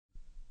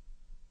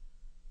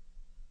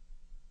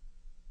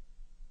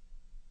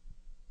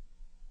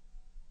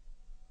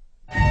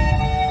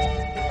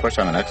course,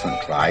 I'm an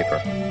excellent driver.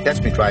 He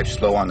lets me drive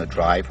slow on the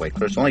driveway. Of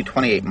course, only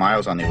 28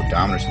 miles on the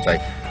odometer since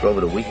I drove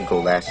it a week ago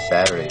last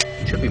Saturday.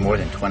 It should be more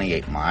than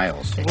 28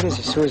 miles. What is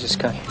this? Who is this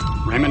guy?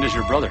 Raymond is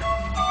your brother.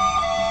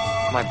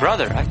 My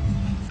brother?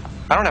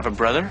 I don't have a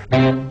brother.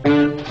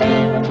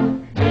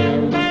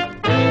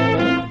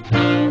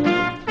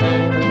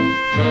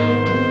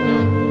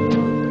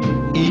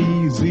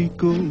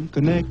 Ezekiel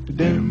connected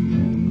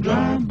them,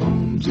 dry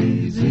bones.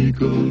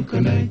 Ezekiel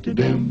connected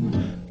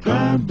them,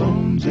 dry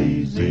bones.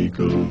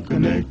 Ezekiel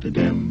connected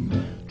them,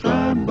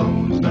 dry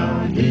bones.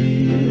 Now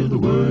hear the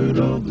word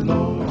of the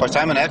Lord. Of course,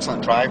 I'm an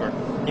excellent driver.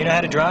 You know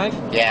how to drive?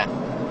 Yeah.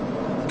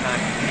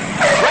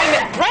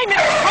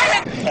 Raymond!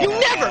 You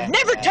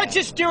never touch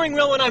the steering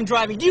wheel when I'm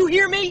driving. Do you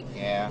hear me?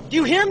 Yeah. Do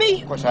you hear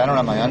me? Of course, I don't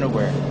have my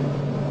underwear.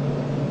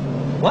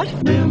 What?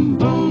 Them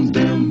bones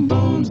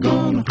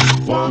gonna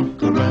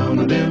walk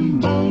around. Them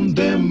bones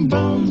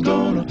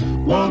gonna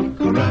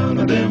walk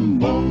around. Them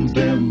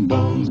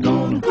bones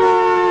gonna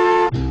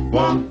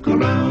walk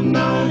around.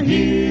 Now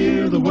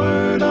hear the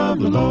word of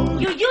the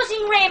Lord. You're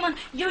using Raymond.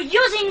 You're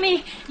using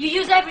me. You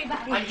use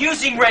everybody. I'm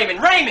using Raymond.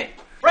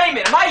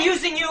 Raymond, am I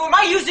using you? Am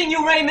I using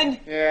you,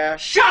 Raymond? Yeah.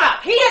 Shut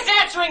up! He is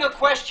answering a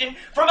question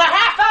from a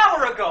half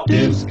hour ago.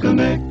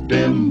 Disconnect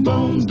them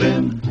bones,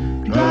 them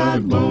dry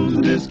bones.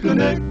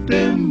 Disconnect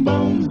them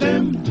bones,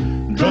 them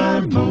dry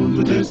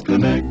bones.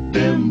 Disconnect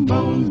them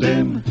bones,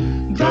 them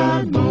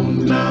dry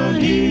bones. Now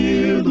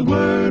hear the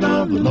word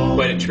of the Lord.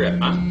 Quite a trip,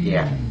 huh?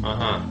 Yeah.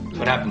 Uh-huh.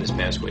 What happened this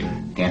past week?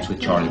 Dance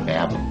with Charlie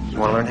Babbitt. You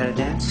want to learn how to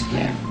dance?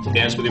 Yeah.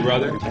 Dance with your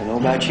brother? I don't know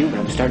about you, but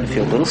I'm starting to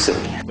feel a little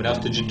silly. What else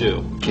did you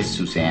do? Kiss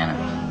Susanna.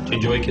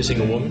 Did you enjoy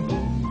kissing a woman?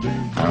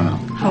 I don't know.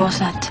 How was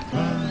that?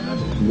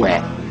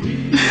 Wet.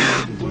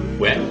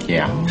 Wet?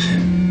 Yeah.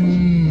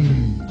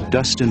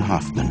 Dustin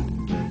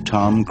Hoffman,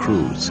 Tom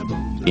Cruise,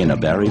 in a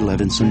Barry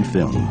Levinson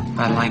film.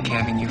 I like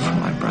having you for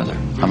my brother.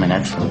 I'm an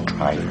excellent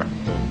driver.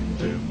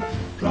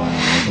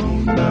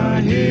 Now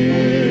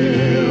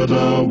hear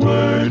the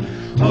word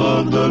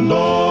of the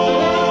Lord.